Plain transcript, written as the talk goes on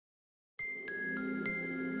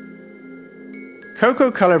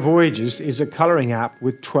Coco Color Voyages is a coloring app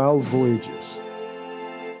with 12 voyages.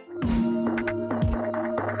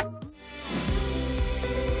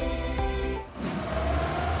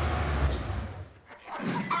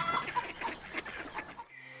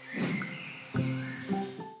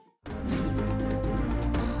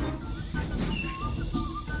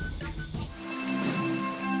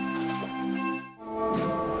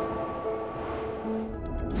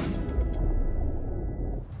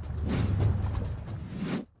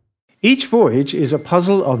 Each voyage is a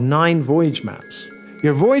puzzle of 9 voyage maps.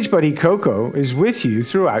 Your voyage buddy Coco is with you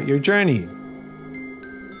throughout your journey.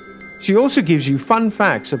 She also gives you fun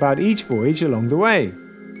facts about each voyage along the way.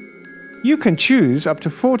 You can choose up to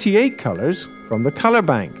 48 colors from the color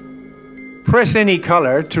bank. Press any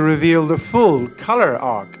color to reveal the full color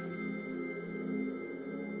arc.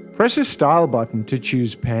 Press the Style button to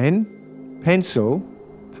choose pen, pencil,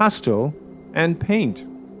 pastel, and paint.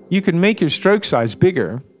 You can make your stroke size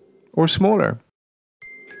bigger or smaller.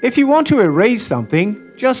 If you want to erase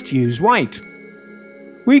something, just use white.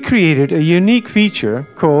 We created a unique feature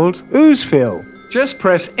called Ooze Fill. Just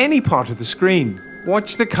press any part of the screen.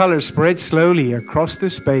 Watch the color spread slowly across the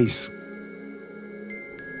space.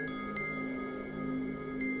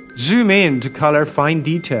 Zoom in to color fine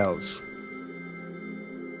details.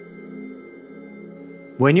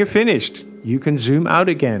 When you're finished, you can zoom out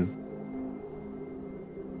again.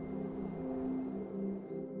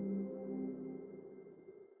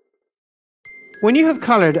 When you have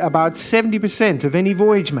colored about 70% of any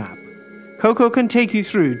voyage map, Coco can take you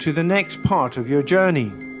through to the next part of your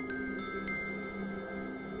journey.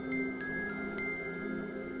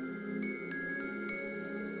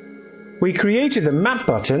 We created the Map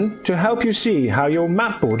button to help you see how your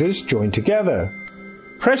map borders join together.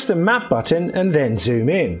 Press the Map button and then zoom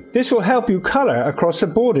in. This will help you color across the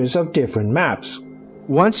borders of different maps.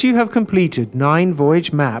 Once you have completed 9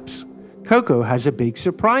 voyage maps, Coco has a big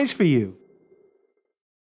surprise for you.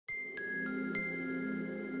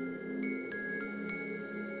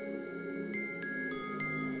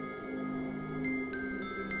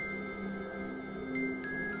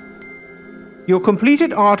 Your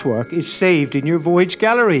completed artwork is saved in your voyage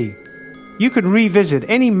gallery. You can revisit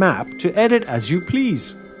any map to edit as you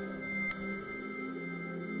please.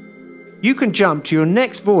 You can jump to your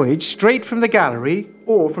next voyage straight from the gallery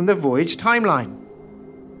or from the voyage timeline.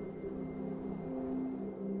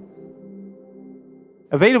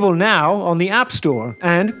 Available now on the App Store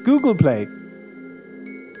and Google Play.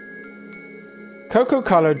 Coco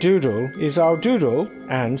Color Doodle is our doodle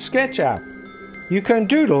and sketch app. You can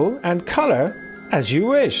doodle and color as you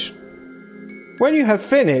wish. When you have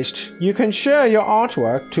finished, you can share your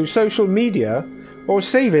artwork to social media or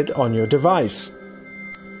save it on your device.